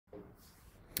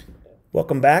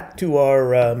Welcome back to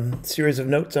our series of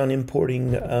notes on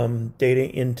importing data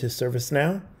into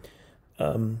ServiceNow.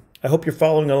 I hope you're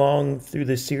following along through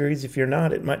this series. If you're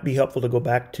not, it might be helpful to go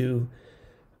back to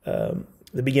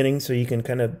the beginning so you can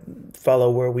kind of follow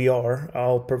where we are.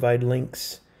 I'll provide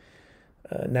links.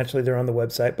 Naturally, they're on the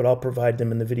website, but I'll provide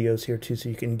them in the videos here too so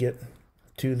you can get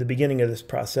to the beginning of this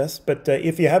process. But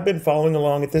if you have been following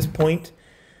along at this point,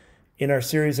 in our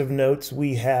series of notes,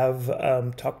 we have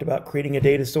talked about creating a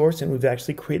data source, and we've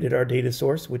actually created our data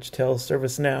source, which tells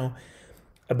ServiceNow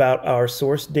about our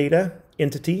source data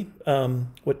entity,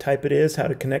 what type it is, how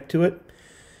to connect to it.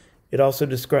 It also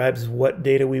describes what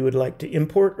data we would like to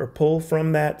import or pull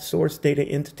from that source data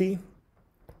entity.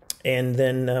 And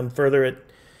then further, it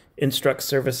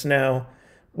instructs ServiceNow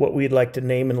what we'd like to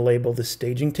name and label the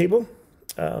staging table,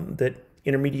 that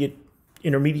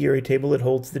intermediary table that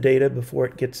holds the data before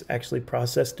it gets actually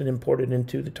processed and imported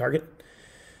into the target.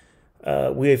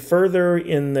 We further,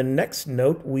 in the next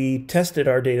note, we tested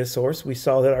our data source. We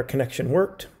saw that our connection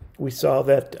worked. We saw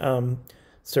that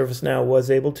ServiceNow was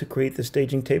able to create the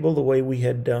staging table the way we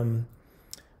had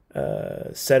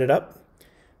set it up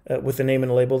with the name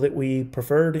and label that we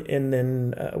preferred. And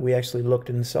then we actually looked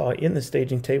and saw in the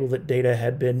staging table that data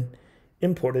had been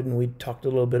imported, and we talked a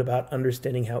little bit about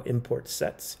understanding how import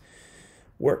sets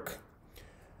work.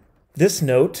 This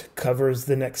note covers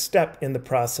the next step in the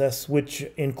process, which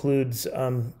includes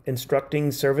instructing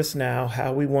ServiceNow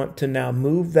how we want to now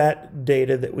move that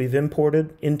data that we've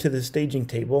imported into the staging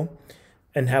table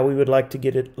and how we would like to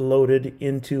get it loaded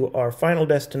into our final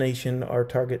destination, our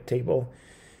target table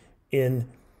in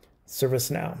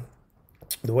ServiceNow.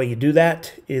 The way you do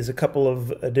that is a couple of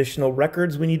additional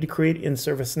records we need to create in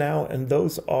ServiceNow, and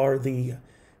those are the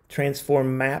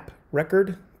transform map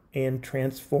record and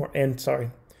transform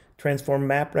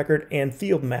map record and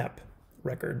field map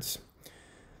records.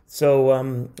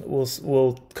 So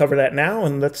we'll cover that now,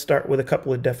 and let's start with a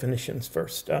couple of definitions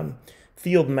first.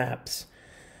 Field maps.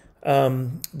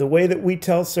 The way that we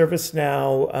tell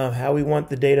ServiceNow how we want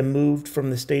the data moved from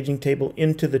the staging table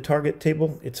into the target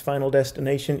table, its final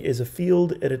destination, is a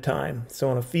field at a time. So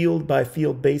on a field by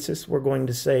field basis, we're going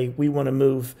to say we want to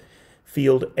move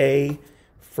field A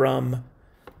from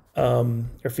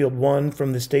or field 1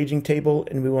 from the staging table,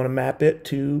 and we want to map it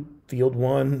to field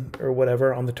 1 or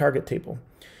whatever on the target table.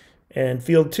 And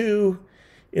field 2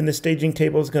 in the staging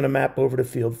table is going to map over to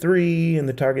field 3 in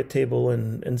the target table,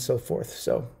 and so forth.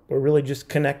 So we're really just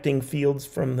connecting fields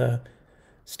from the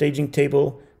staging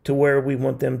table to where we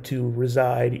want them to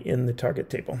reside in the target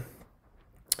table.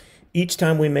 Each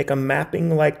time we make a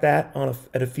mapping like that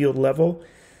at a field level,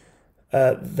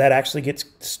 that actually gets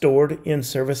stored in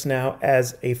ServiceNow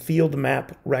as a field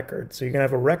map record. So you're going to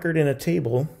have a record in a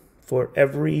table for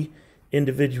every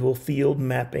individual field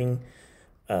mapping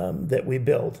that we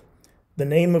build. The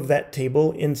name of that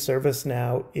table in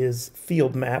ServiceNow is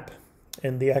field map,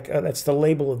 and that's the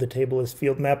label of the table is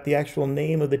field map. The actual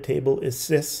name of the table is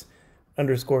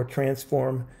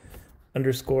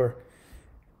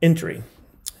sys_transform_entry.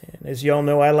 And as you all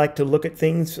know, I like to look at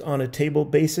things on a table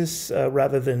basis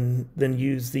rather than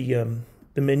use the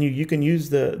menu. You can use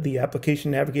the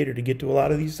application navigator to get to a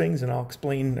lot of these things, and I'll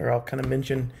explain, or I'll kind of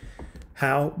mention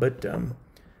how. But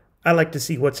I like to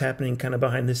see what's happening kind of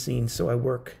behind the scenes, so I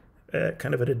work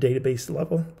kind of at a database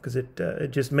level, because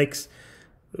it just makes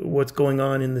what's going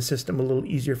on in the system a little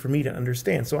easier for me to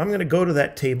understand. So I'm going to go to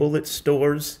that table that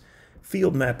stores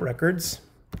field map records,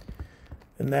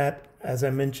 and that, as I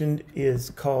mentioned, is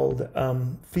called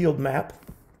field map.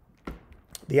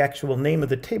 The actual name of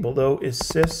the table, though, is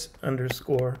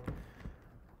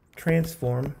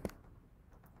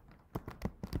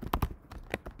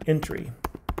sys_transform_entry.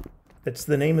 That's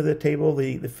the name of the table.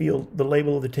 The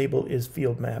label of the table is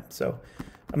field map. So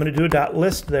I'm going to do a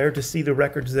 .list there to see the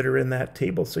records that are in that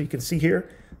table. So you can see here,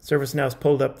 ServiceNow's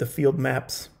pulled up the field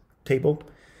maps table,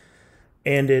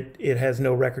 and it has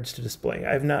no records to display.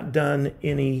 I've not done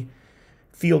any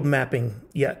field mapping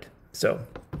yet. So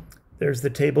there's the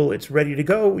table. It's ready to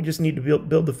go. We just need to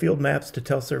build the field maps to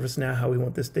tell ServiceNow how we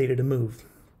want this data to move.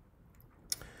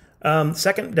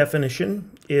 Second definition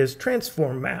is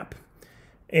transform map.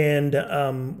 And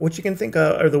what you can think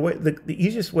of, or the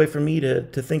easiest way for me to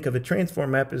think of a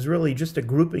transform map is really just a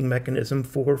grouping mechanism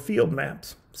for field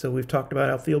maps. So we've talked about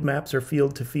how field maps are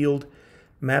field-to-field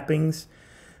mappings.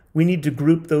 We need to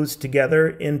group those together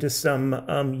into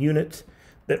some unit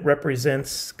that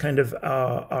represents kind of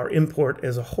our import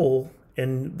as a whole.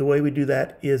 And the way we do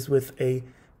that is with a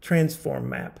transform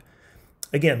map.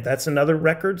 Again, that's another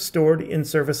record stored in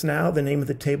ServiceNow. The name of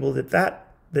the table that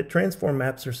transform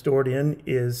maps are stored in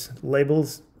is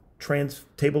labels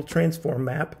table transform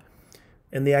map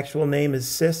And the actual name is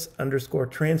sys underscore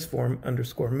transform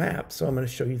underscore map. So I'm going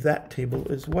to show you that table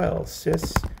as well.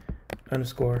 Sys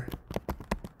underscore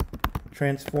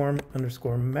transform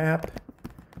underscore map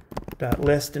dot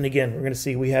list. And again, we're going to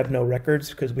see we have no records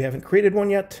because we haven't created one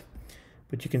yet.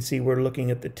 But you can see we're looking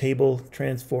at the table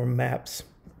transform maps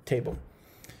table.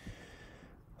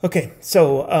 Okay,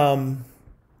 so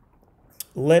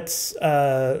let's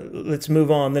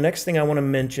move on. The next thing I want to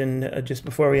mention just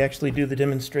before we actually do the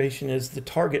demonstration is the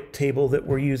target table that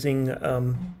we're using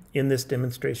in this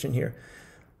demonstration here.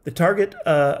 The target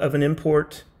of an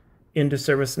import into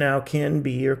ServiceNow can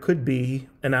be or could be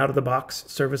an out-of-the-box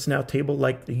ServiceNow table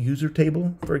like the user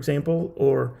table, for example,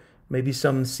 or maybe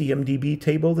some CMDB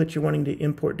table that you're wanting to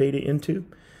import data into.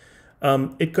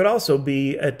 It could also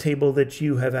be a table that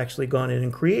you have actually gone in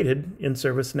and created in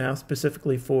ServiceNow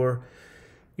specifically for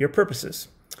your purposes.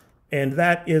 And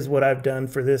that is what I've done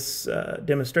for this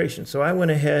demonstration. So I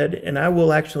went ahead and I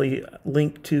will actually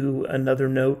link to another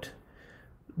note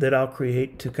that I'll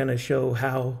create to kind of show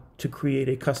how to create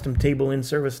a custom table in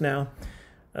ServiceNow.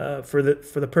 For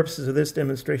the purposes of this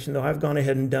demonstration, though, I've gone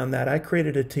ahead and done that. I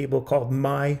created a table called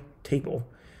My Table.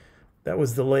 That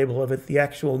was the label of it. The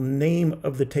actual name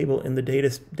of the table in the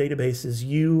database is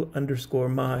u underscore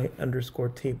my underscore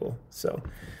table. So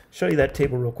show you that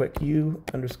table real quick. U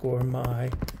underscore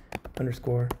my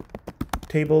underscore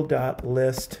table dot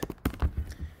list.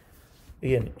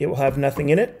 Again, it will have nothing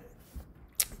in it,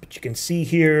 but you can see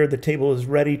here the table is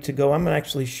ready to go. I'm going to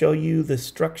actually show you the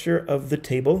structure of the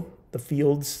table, the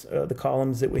fields, the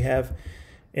columns that we have.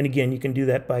 And again, you can do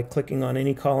that by clicking on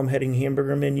any column heading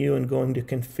hamburger menu and going to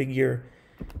configure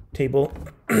table.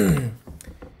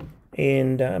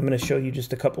 And I'm going to show you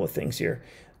just a couple of things here.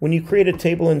 When you create a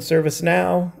table in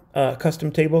ServiceNow,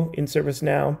 custom table in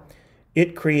ServiceNow,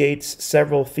 it creates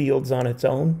several fields on its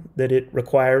own that it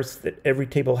requires that every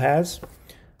table has.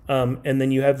 And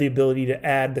then you have the ability to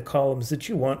add the columns that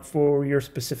you want for your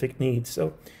specific needs.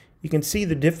 So you can see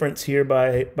the difference here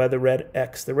by the red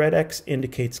X. The red X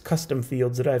indicates custom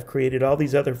fields that I've created. All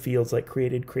these other fields like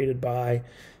created, created by,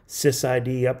 sysid,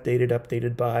 updated,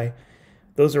 updated by.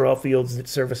 Those are all fields that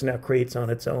ServiceNow creates on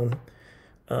its own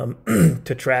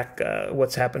to track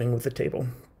what's happening with the table.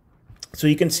 So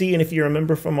you can see, and if you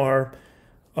remember from our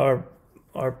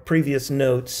previous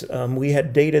notes, we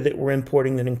had data that we're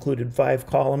importing that included 5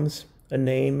 columns, a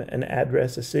name, an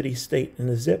address, a city, state,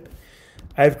 and a zip.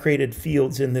 I've created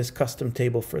fields in this custom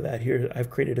table for that. Here I've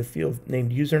created a field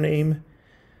named username.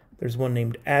 There's one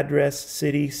named address,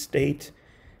 city, state,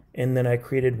 and then I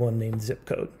created one named zip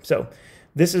code. So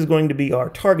this is going to be our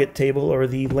target table, or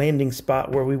the landing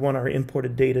spot where we want our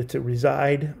imported data to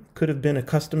reside. Could have been a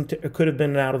custom, could have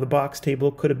been an out-of-the-box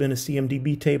table, could have been a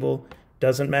CMDB table.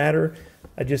 Doesn't matter.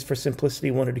 I just, for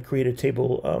simplicity, wanted to create a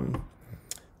table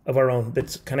of our own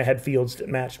that's kind of had fields that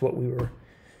matched what we were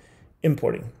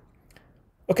importing.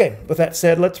 Okay, with that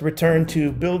said, let's return to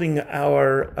building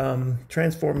our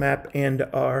transform map and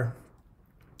our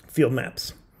field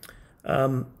maps.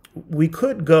 We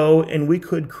could go and we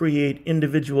could create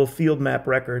individual field map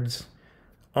records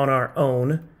on our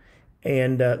own,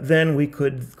 and then we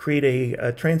could create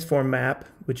a transform map,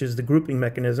 which is the grouping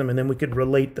mechanism, and then we could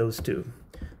relate those two.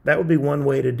 That would be one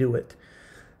way to do it.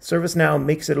 ServiceNow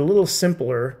makes it a little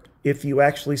simpler if you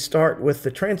actually start with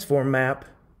the transform map,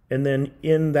 and then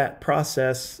in that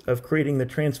process of creating the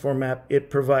transform map, it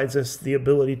provides us the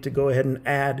ability to go ahead and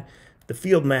add the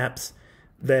field maps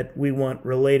that we want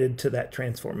related to that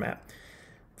transform map.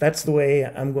 That's the way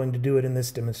I'm going to do it in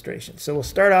this demonstration. So we'll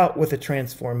start out with a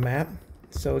transform map.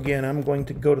 So again, I'm going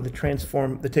to go to the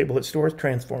table that stores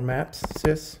transform maps,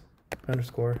 sys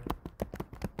underscore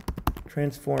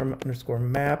transform underscore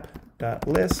map dot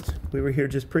list. We were here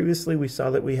just previously. We saw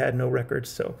that we had no records.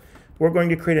 So we're going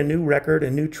to create a new record,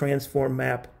 a new transform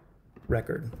map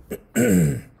record.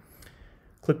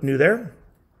 Click new there.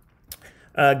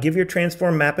 Give your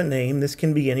transform map a name. This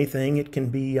can be anything. It can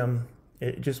be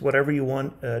just whatever you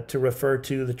want to refer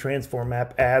to the transform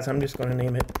map as. I'm just going to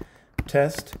name it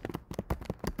test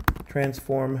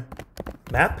transform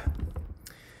map.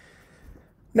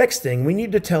 Next thing, we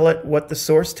need to tell it what the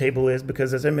source table is,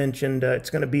 because as I mentioned, it's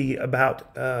going to be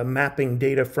about mapping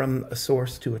data from a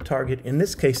source to a target. In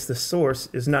this case, the source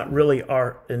is not really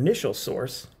our initial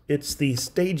source. It's the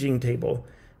staging table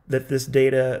that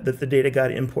the data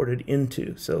got imported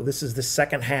into. So this is the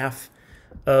second half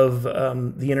of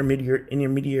the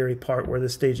intermediary part where the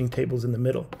staging table is in the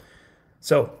middle.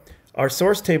 So our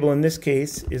source table in this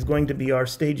case is going to be our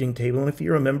staging table. And if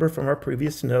you remember from our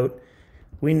previous note,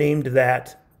 we named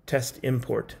that test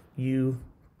import,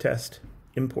 test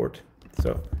import.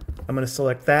 So I'm going to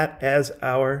select that as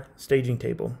our staging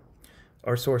table.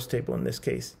 our source table in this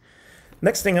case.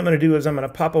 Next thing I'm going to do is I'm going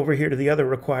to pop over here to the other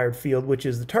required field, which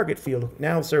is the target field.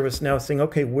 Now ServiceNow is saying,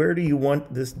 okay, where do you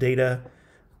want this data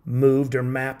moved or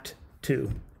mapped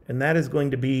to? And that is going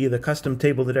to be the custom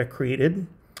table that I created,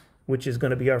 which is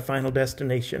going to be our final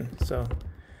destination. So I'm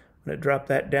going to drop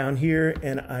that down here,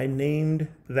 and I named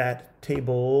that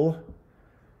table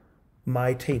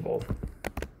my table.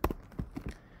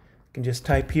 You can just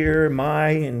type here my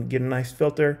and get a nice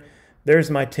filter.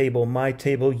 There's my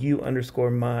table u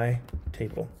underscore my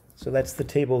table. So that's the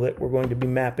table that we're going to be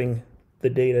mapping the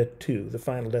data to, the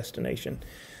final destination.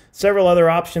 Several other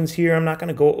options here. I'm not going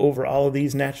to go over all of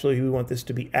these. Naturally, we want this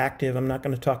to be active. I'm not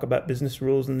going to talk about business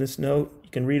rules in this note. You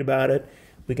can read about it.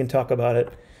 We can talk about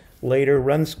it later.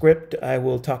 Run script, I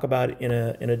will talk about in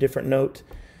a different note.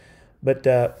 But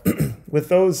with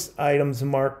those items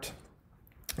marked,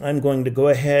 I'm going to go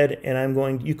ahead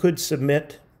and you could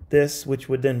submit this, which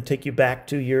would then take you back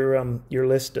to your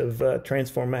list of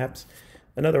transform maps.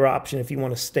 Another option, if you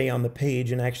want to stay on the page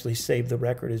and actually save the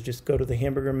record, is just go to the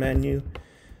hamburger menu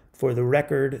for the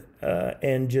record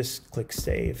and just click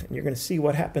save. And you're going to see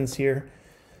what happens here.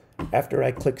 After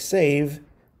I click save,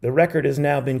 the record has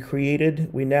now been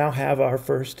created. We now have our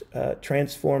first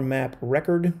transform map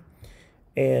record,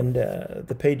 and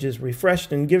the page is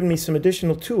refreshed and given me some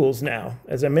additional tools now.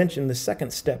 As I mentioned, the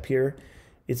second step here,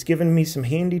 it's given me some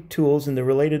handy tools in the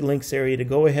related links area to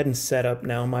go ahead and set up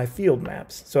now my field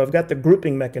maps. So I've got the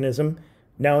grouping mechanism.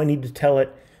 Now I need to tell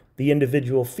it the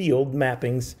individual field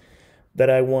mappings that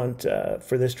I want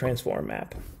for this transform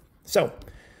map. So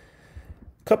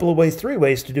a couple of ways, 3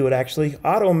 ways to do it actually.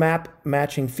 Auto map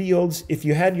matching fields. If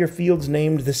you had your fields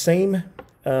named the same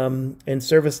and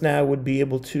ServiceNow would be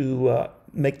able to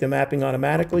make the mapping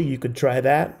automatically, you could try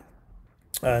that.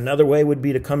 Another way would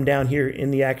be to come down here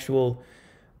in the actual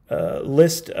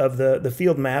list of the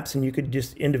field maps, and you could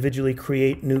just individually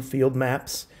create new field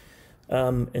maps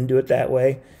and do it that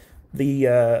way.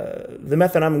 The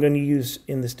method I'm going to use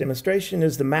in this demonstration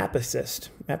is the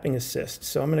mapping assist.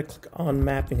 So I'm going to click on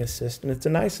mapping assist, and it's a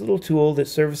nice little tool that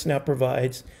ServiceNow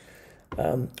provides.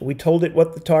 We told it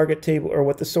what the target table or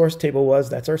what the source table was.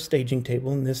 That's our staging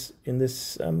table in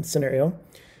this scenario.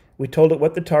 We told it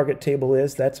what the target table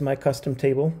is. That's my custom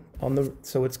table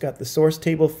so it's got the source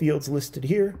table fields listed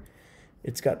here.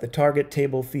 It's got the target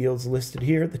table fields listed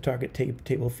here, the target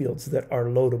table fields that are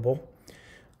loadable.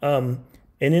 And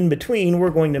in between, we're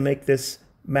going to make this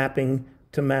mapping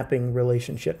to mapping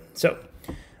relationship. So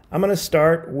I'm going to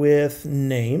start with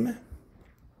name.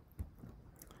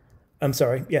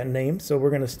 Name. So we're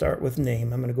going to start with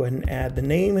name. I'm going to go ahead and add the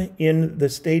name in the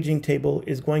staging table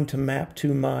is going to map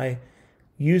to my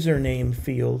username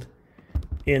field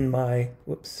in my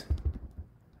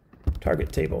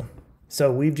target table.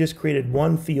 So we've just created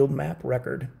one field map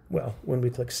record. Well, when we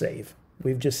click save,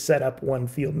 we've just set up one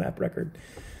field map record.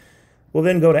 We'll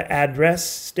then go to address.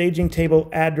 Staging table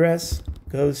address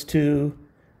goes to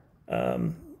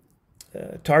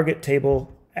target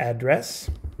table address.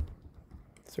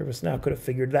 ServiceNow could have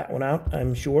figured that one out,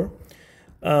 I'm sure.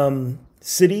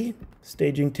 City,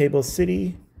 staging table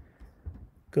city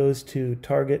goes to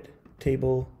target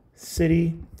table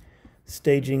city.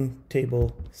 Staging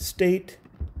table state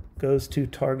goes to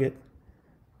target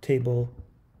table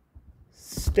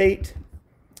state.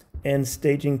 And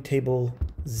staging table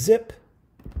zip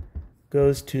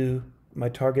goes to my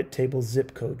target table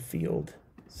zip code field.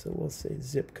 So we'll say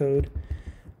zip code,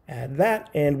 add that,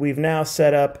 and we've now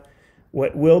set up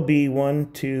what will be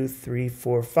 1, 2, 3,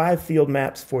 4, 5 field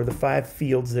maps for the 5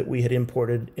 fields that we had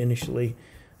imported initially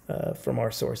from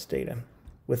our source data.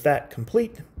 With that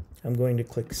complete, I'm going to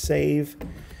click save.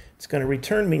 It's going to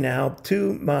return me now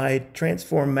to my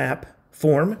transform map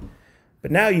form.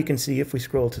 But now you can see if we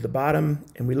scroll to the bottom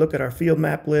and we look at our field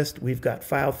map list, we've got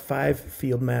 5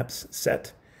 field maps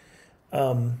set.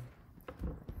 And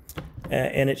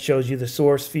it shows you the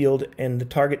source field and the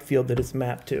target field that it's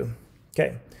mapped to.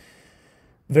 Okay,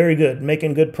 very good,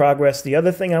 making good progress. The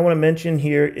other thing I want to mention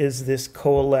here is this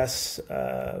coalesce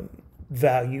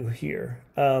value here.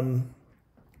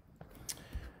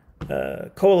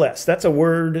 Coalesce, that's a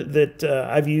word that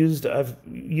I've used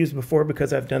before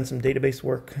because I've done some database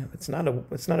work. It's not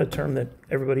a term that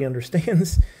everybody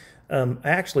understands. I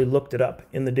actually looked it up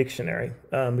in the dictionary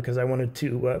because I wanted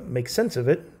to make sense of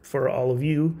it for all of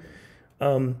you.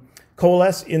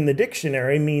 Coalesce in the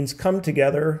dictionary means come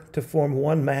together to form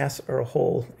one mass or a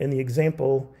whole. And the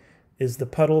example is the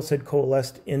puddles had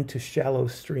coalesced into shallow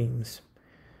streams.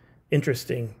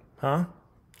 Interesting, huh?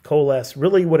 Coalesce.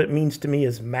 Really what it means to me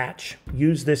is match.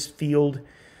 Use this field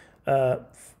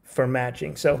for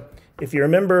matching. So if you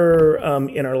remember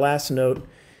in our last note,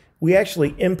 we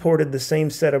actually imported the same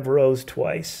set of rows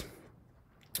twice.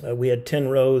 We had 10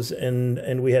 rows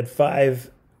and we had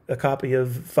a copy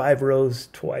of 5 rows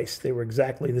twice. They were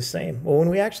exactly the same. Well, when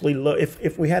we actually look,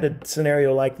 if we had a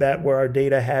scenario like that where our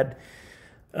data had,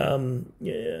 or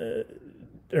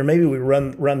maybe we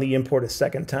run the import a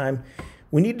second time,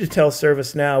 we need to tell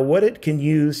ServiceNow what it can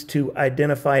use to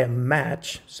identify a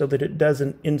match so that it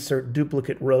doesn't insert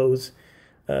duplicate rows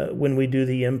when we do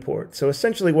the import. So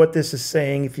essentially what this is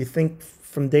saying, if you think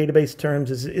from database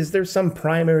terms, is there some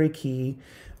primary key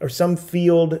or some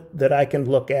field that I can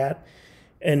look at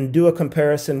and do a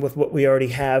comparison with what we already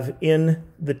have in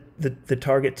the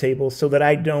target table so that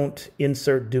I don't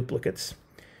insert duplicates.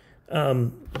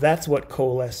 That's what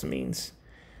coalesce means.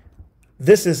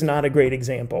 This is not a great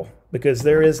example because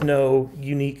there is no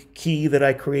unique key that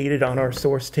I created on our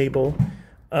source table.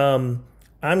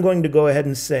 I'm going to go ahead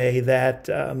and say that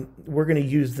we're going to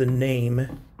use the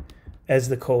name as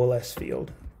the coalesce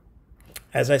field.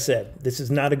 As I said, this is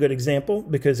not a good example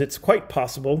because it's quite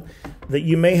possible that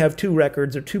you may have 2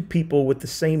 records or 2 people with the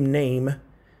same name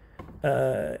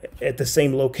at the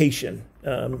same location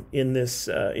in this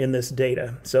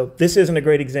data. So this isn't a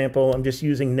great example. I'm just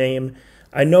using name.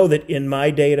 I know that in my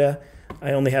data,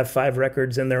 I only have 5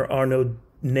 records and there are no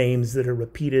names that are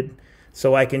repeated.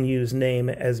 So I can use name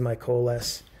as my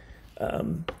coalesce.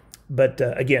 But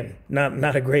again,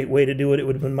 not a great way to do it. It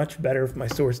would have been much better if my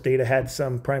source data had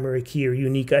some primary key or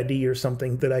unique ID or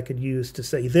something that I could use to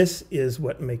say this is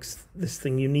what makes this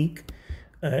thing unique,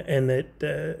 and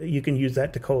that you can use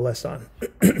that to coalesce on.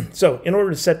 So in order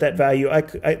to set that value,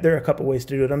 there are a couple ways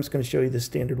to do it. I'm just going to show you the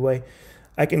standard way.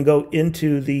 I can go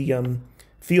into the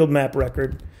field map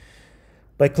record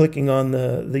by clicking on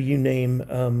the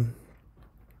uname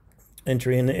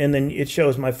entry, and then it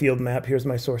shows my field map. Here's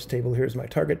my source table, here's my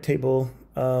target table,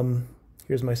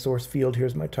 here's my source field,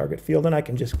 here's my target field, and I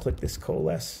can just click this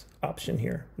coalesce option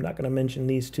here. I'm not going to mention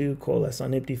these 2, coalesce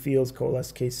on empty fields,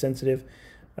 coalesce case sensitive.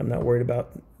 I'm not worried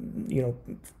about,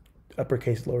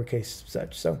 uppercase, lowercase,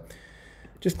 such. So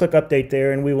just click update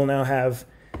there, and we will now have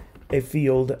a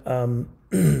field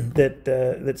that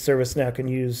ServiceNow can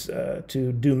use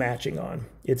to do matching on.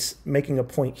 It's making a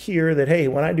point here that, hey,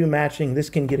 when I do matching, this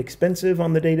can get expensive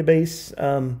on the database.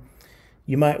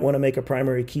 You might want to make a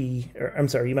primary key, or I'm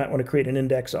sorry, you might want to create an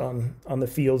index on the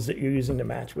fields that you're using to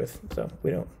match with. So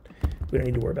we don't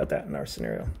need to worry about that in our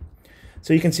scenario.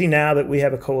 So you can see now that we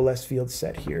have a coalesce field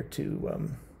set here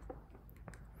to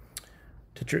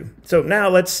true. So now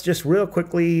let's just real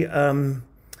quickly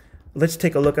let's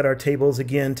take a look at our tables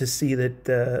again to see that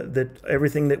that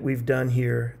everything that we've done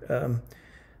here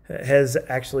has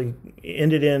actually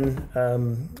ended in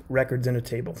records in a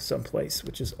table someplace,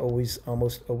 which is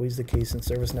almost always the case in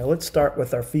ServiceNow. Let's start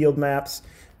with our field maps.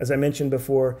 As I mentioned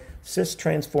before, sys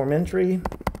transform entry,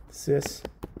 sys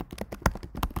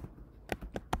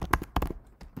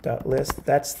 .list.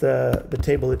 That's the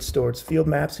table that stores field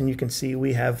maps, and you can see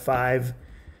we have 5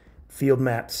 field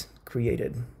maps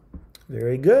created.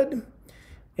 Very good.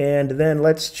 And then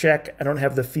let's check. I don't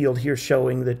have the field here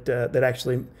showing that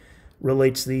actually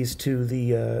relates these to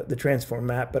the transform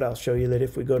map, but I'll show you that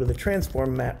if we go to the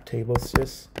transform map table,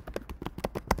 sys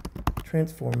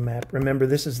transform map. Remember,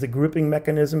 this is the grouping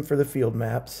mechanism for the field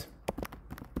maps.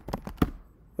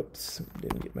 Oops,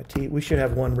 didn't get my T. We should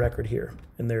have 1 record here,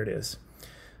 and there it is.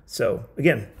 So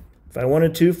again, if I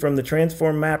wanted to, from the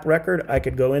transform map record, I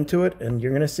could go into it, and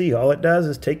you're going to see all it does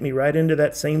is take me right into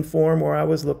that same form where I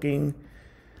was looking,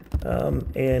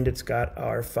 and it's got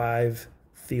our 5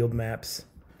 field maps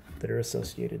that are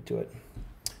associated to it.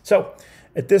 So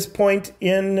at this point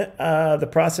in the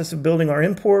process of building our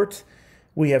import,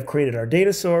 we have created our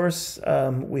data source.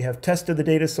 We have tested the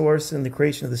data source in the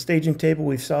creation of the staging table.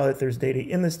 We saw that there's data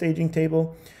in the staging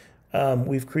table.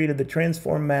 We've created the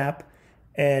transform map,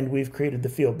 and we've created the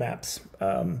field maps.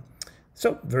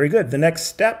 So very good. The next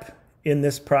step in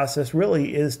this process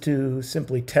really is to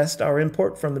simply test our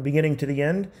import from the beginning to the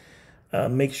end.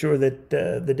 Make sure that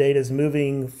the data is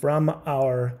moving from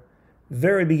our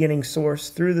very beginning source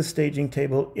through the staging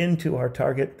table into our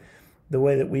target the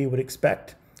way that we would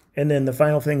expect. And then the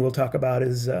final thing we'll talk about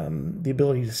is the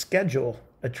ability to schedule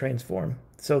a transform,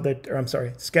 so that, or I'm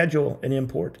sorry, schedule an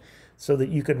import so that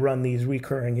you could run these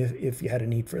recurring if you had a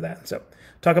need for that. So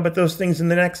talk about those things in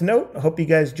the next note. I hope you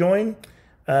guys join.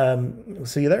 We'll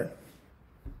see you there.